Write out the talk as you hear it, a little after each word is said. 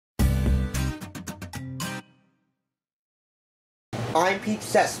I'm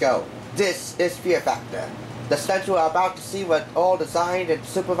Sesko. This is Fear Factor. The stunts you are about to see were all designed and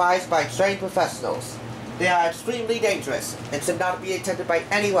supervised by trained professionals. They are extremely dangerous and should not be attempted by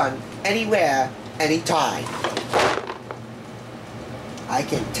anyone, anywhere, anytime. I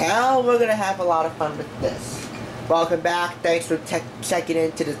can tell we're gonna have a lot of fun with this. Welcome back. Thanks for checking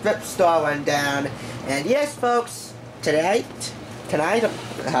into the Thrift Store Rundown. And yes, folks, tonight,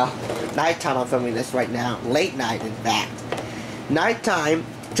 nighttime. I'm filming this right now. Late night, in fact. Nighttime.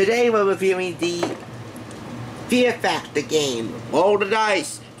 Today we're reviewing the Fear Factor game. Roll the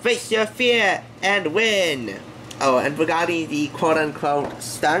dice, face your fear, and win. Oh, and regarding the quote-unquote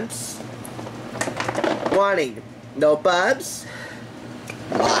stunts. Warning: no bubs.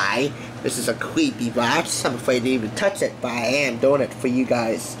 Why? This is a creepy box. I'm afraid to even touch it, but I am doing it for you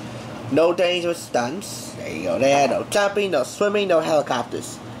guys. No dangerous stunts. There you go there. No jumping, no swimming, no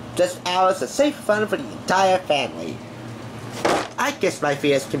helicopters. Just hours of safe fun for the entire family. I guess my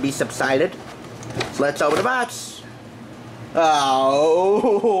fears can be subsided. So let's open the box.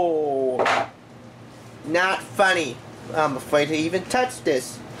 Oh, not funny. I'm afraid to even touch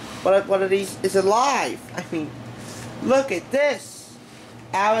this. One of these is alive. I mean, look at this.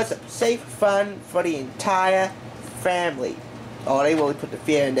 Hours of safe fun for the entire family. Oh, they really put the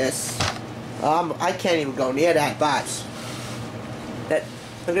fear in this. I can't even go near that box. Look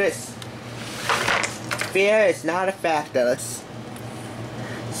at this. Fear is not a factor. Let's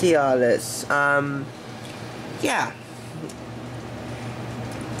see all this. Yeah.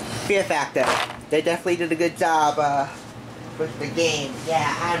 Fear Factor. They definitely did a good job with the game.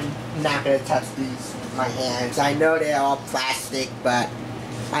 Yeah, I'm not gonna touch these with my hands. I know they're all plastic, but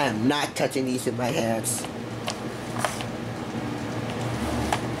I am not touching these with my hands.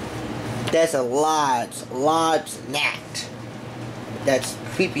 There's a large gnat that's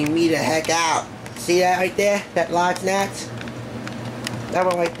creeping me the heck out. See that right there? That large gnat? That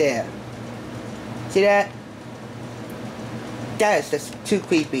one right there. See that? That is just too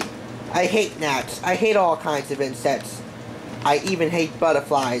creepy. I hate gnats. I hate all kinds of insects. I even hate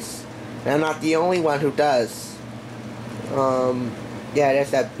butterflies. And I'm not the only one who does. Yeah,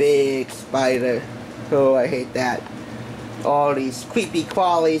 there's that big spider. Oh, I hate that. All these creepy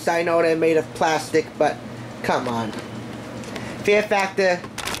crawlies. I know they're made of plastic, but come on. Fear Factor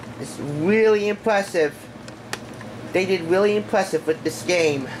is really impressive. They did really impressive with this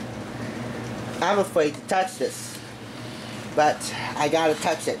game. I'm afraid to touch this, but I gotta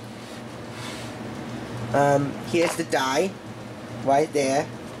touch it. Here's the die, right there.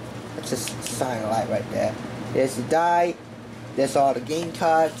 Let's just shine a light right there. There's the die. There's all the game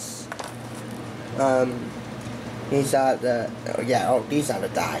cards. These are the these are the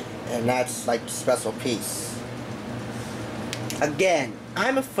die, and that's like the special piece. Again,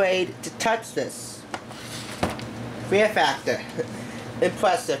 I'm afraid to touch this. Fear Factor.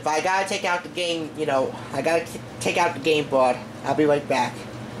 Impressive. I gotta take out the game, I gotta take out the game board. I'll be right back.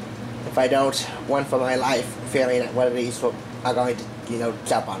 If I don't, one for my life, fearing that one of these are going to,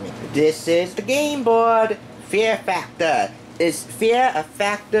 jump on me. This is the game board. Fear Factor. Is fear a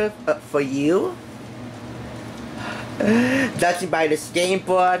factor for you? Judging by this game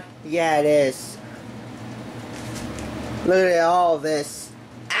board, yeah, it is. Look at all this.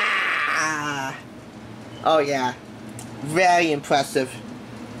 Ah! Oh yeah. Very impressive.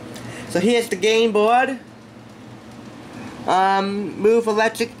 So here's the game board. Move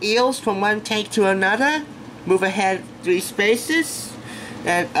electric eels from one tank to another. Move ahead 3 spaces.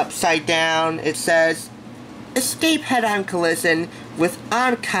 And upside down it says, escape head-on collision with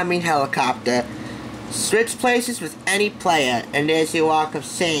oncoming helicopter. Switch places with any player. And there's your walk of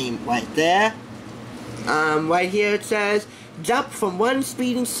shame right there. Right here it says, jump from one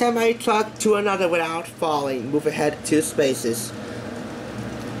speeding semi-truck to another without falling. Move ahead 2 spaces.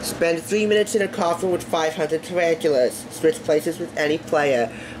 Spend 3 minutes in a coffin with 500 tarantulas. Switch places with any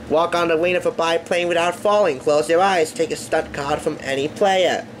player. Walk on the wing of a biplane without falling. Close your eyes. Take a stunt card from any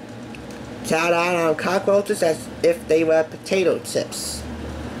player. Chow down on cockroaches as if they were potato chips.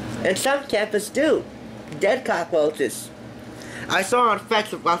 And some campers do. Dead cockroaches. I saw on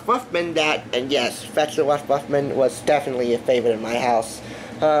Fetch with Ruff Ruffman that, and yes, Fetch with Ruff Ruffman was definitely a favorite in my house.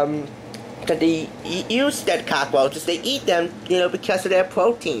 That they use dead cockroaches. They eat them, because of their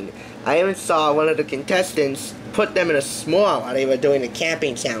protein. I even saw one of the contestants put them in a s'more while they were doing the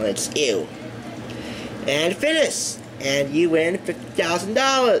camping challenge. Ew. And finish. And you win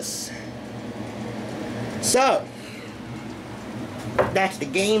 $50,000. So, that's the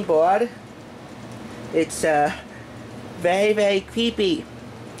game board. It's, very, very creepy.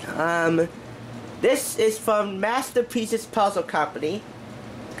 This is from Masterpieces Puzzle Company.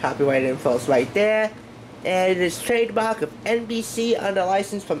 Copyright info's right there. and it is trademark of NBC under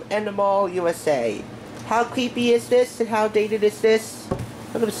license from Endemol USA. How creepy is this and how dated is this?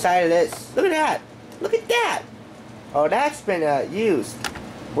 Look at the side of this. Look at that. Look at that. Oh, that's been used.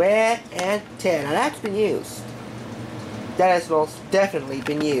 Wear and tear. Now that's been used. That has most definitely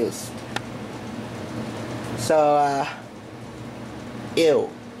been used. So, ew.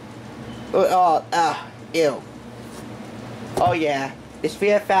 Ew. Oh yeah, it's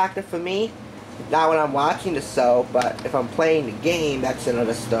fear factor for me. Not when I'm watching the show, but if I'm playing the game, that's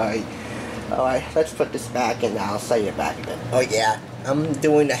another story. Alright, let's put this back and I'll show you back again. Oh yeah, I'm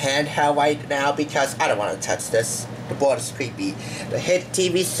doing the handheld right now because I don't want to touch this. The board is creepy. The hit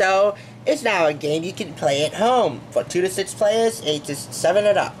TV show is now a game you can play at home for 2 to 6 players, ages 7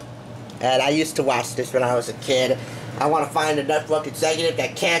 and up. And I used to watch this when I was a kid. I want to find a network executive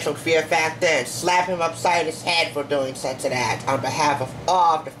that canceled Fear Factor and slap him upside his head for doing such an act on behalf of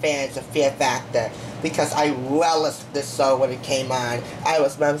all of the fans of Fear Factor, because I relished this show when it came on. I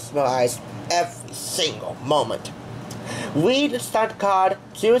was mesmerized every single moment. Read the stunt card,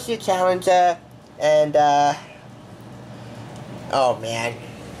 choose your challenger, and oh man.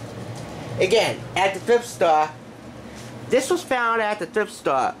 Again, at the thrift store. This was found at the thrift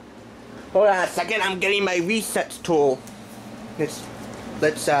store. Hold on a second, I'm getting my research tool. Let's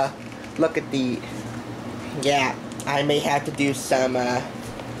look at the... Yeah, I may have to do some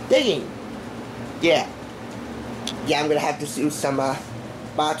digging. Yeah, I'm gonna have to do some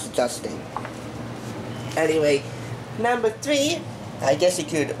box adjusting. Anyway, number 3, I guess you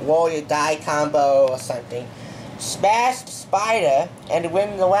could roll your die combo or something. Smash the spider and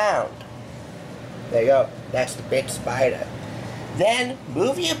win the round. There you go, that's the big spider. Then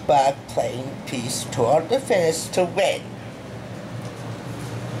move your bug playing piece toward the finish to win.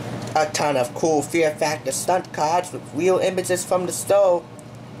 A ton of cool Fear Factor stunt cards with real images from the show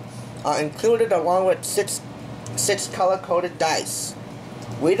are included, along with six color-coded dice.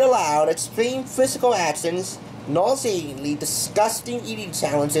 Read aloud extreme physical actions, nauseatingly disgusting eating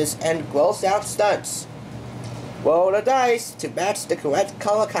challenges, and gross-out stunts. Roll the dice to match the correct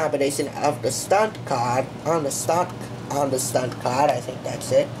color combination of the stunt card on the stunt card. I think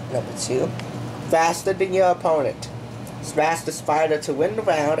that's it. Number 2. Faster than your opponent. Smash the spider to win the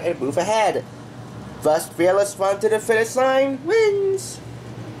round and move ahead. First fearless run to the finish line wins.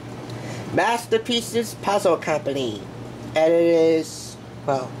 Masterpieces Puzzle Company. And it is,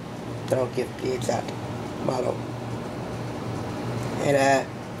 well, don't give the exact model. And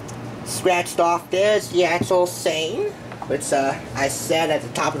scratched off there's the actual saying, which I said at the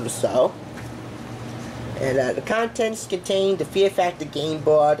top of the show. And the contents contain the Fear Factor game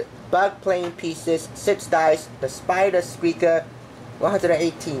board, bug playing pieces, 6 dice, the spider speaker,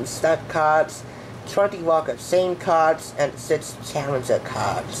 118 stunt cards, 20 walk of shame cards, and 6 challenger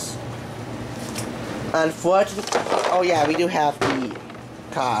cards. Unfortunately, oh yeah, we do have the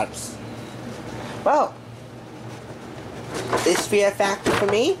cards. Well, this Fear Factor for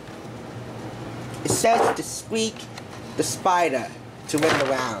me, it says to squeak the spider to win the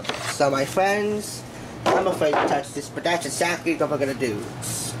round. So my friends, I'm afraid to touch this, but that's exactly what we're gonna do.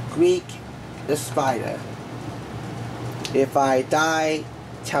 Squeak the spider. If I die,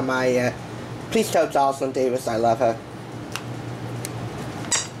 tell my, please tell Jocelyn Davis I love her.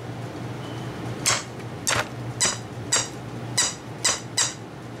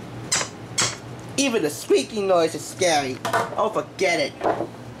 Even the squeaking noise is scary. Oh, forget it.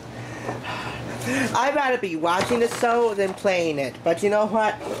 I'd rather be watching the show than playing it. But you know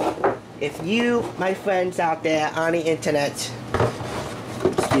what? If you, my friends out there on the internet,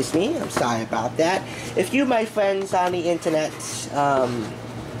 excuse me, I'm sorry about that. If you, my friends on the internet,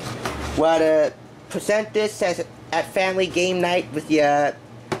 were to present this as at family game night with your,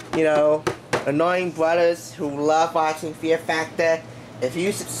 you know, annoying brothers who love watching Fear Factor, if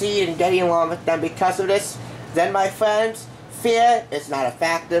you succeed in getting along with them because of this, then my friends, fear is not a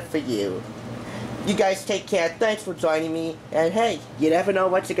factor for you. You guys take care, thanks for joining me, and hey, you never know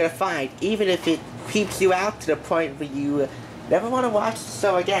what you're gonna find, even if it creeps you out to the point where you never want to watch the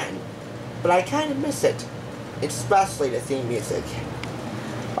show again. But I kind of miss it, especially the theme music.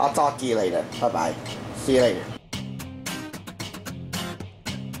 I'll talk to you later. Bye-bye. See you later.